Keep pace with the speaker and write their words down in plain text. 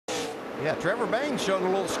Yeah, Trevor Bangs showing a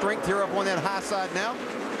little strength here up on that high side now,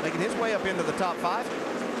 making his way up into the top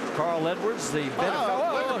 5. Carl Edwards, the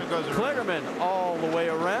Klingerman all the way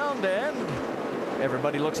around, and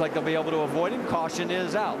everybody looks like they'll be able to avoid him. Caution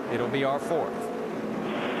is out. It'll be our 4th.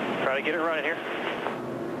 Try to get it running here.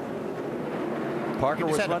 Parker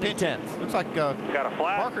was running 10th. Looks like got a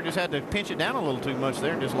flat. Parker just had to pinch it down a little too much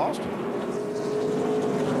there and just lost it. I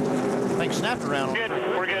think snapped around. Good.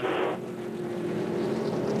 We're good.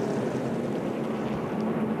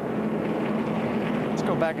 Let's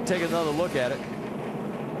go back and take another look at it.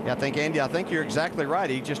 Yeah, I think you're exactly right.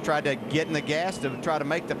 He just tried to get in the gas to try to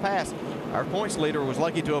make the pass. Our points leader was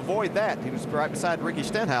lucky to avoid that. He was right beside Ricky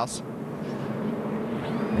Stenhouse.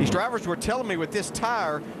 These drivers were telling me with this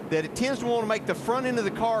tire that it tends to want to make the front end of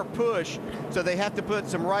the car push, so they have to put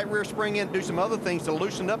some right rear spring in, do some other things to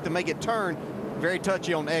loosen up to make it turn. Very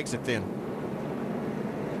touchy on exit then.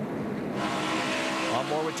 On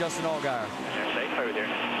board with Justin Allgaier. Stay through there.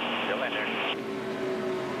 Still in there.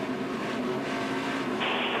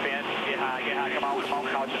 Get high, come on,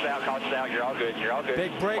 cautious out, you're all good,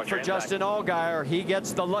 Big break for Justin Allgaier. He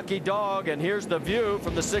gets the lucky dog, and here's the view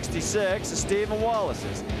from the 66. Stephen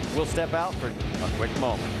Wallace's. We'll step out for a quick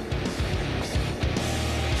moment.